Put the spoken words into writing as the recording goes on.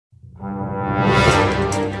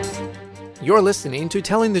You're listening to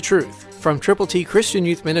Telling the Truth from Triple T Christian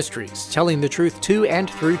Youth Ministries, telling the truth to and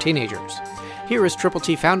through teenagers. Here is Triple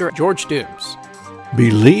T founder George Dooms.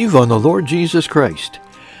 Believe on the Lord Jesus Christ.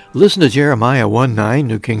 Listen to Jeremiah 1:9,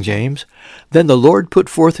 New King James. Then the Lord put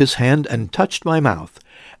forth his hand and touched my mouth.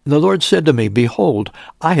 And the Lord said to me, Behold,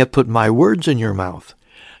 I have put my words in your mouth.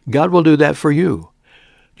 God will do that for you.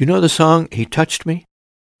 You know the song, He Touched Me?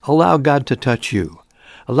 Allow God to touch you.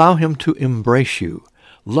 Allow him to embrace you.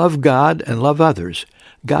 Love God and love others.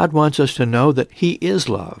 God wants us to know that he is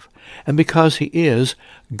love. And because he is,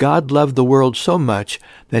 God loved the world so much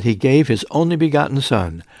that he gave his only begotten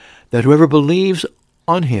Son, that whoever believes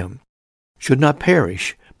on him should not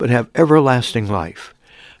perish, but have everlasting life.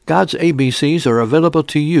 God's ABCs are available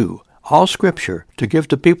to you, all Scripture, to give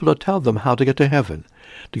to people to tell them how to get to heaven.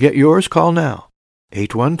 To get yours, call now,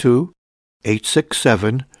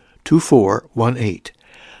 812-867-2418.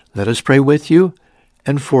 Let us pray with you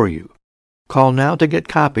and for you. Call now to get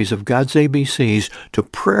copies of God's ABCs to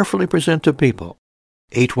prayerfully present to people.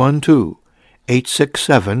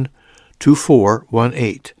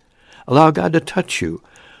 812-867-2418. Allow God to touch you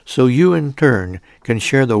so you in turn can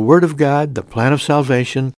share the Word of God, the plan of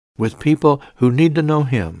salvation, with people who need to know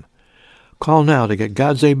him. Call now to get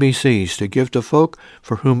God's ABCs to give to folk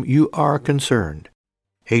for whom you are concerned.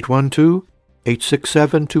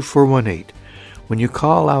 812-867-2418. When you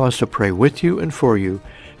call, allow us to pray with you and for you,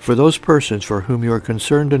 for those persons for whom you are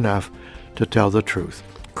concerned enough to tell the truth.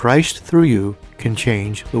 Christ, through you, can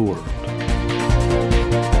change the world.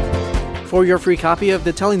 For your free copy of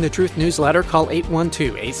the Telling the Truth newsletter, call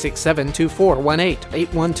 812-867-2418,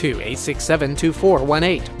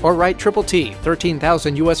 812-867-2418, or write Triple T,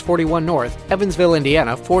 13,000 U.S. 41 North, Evansville,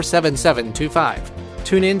 Indiana, 47725.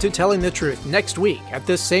 Tune in to Telling the Truth next week at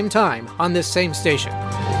this same time on this same station.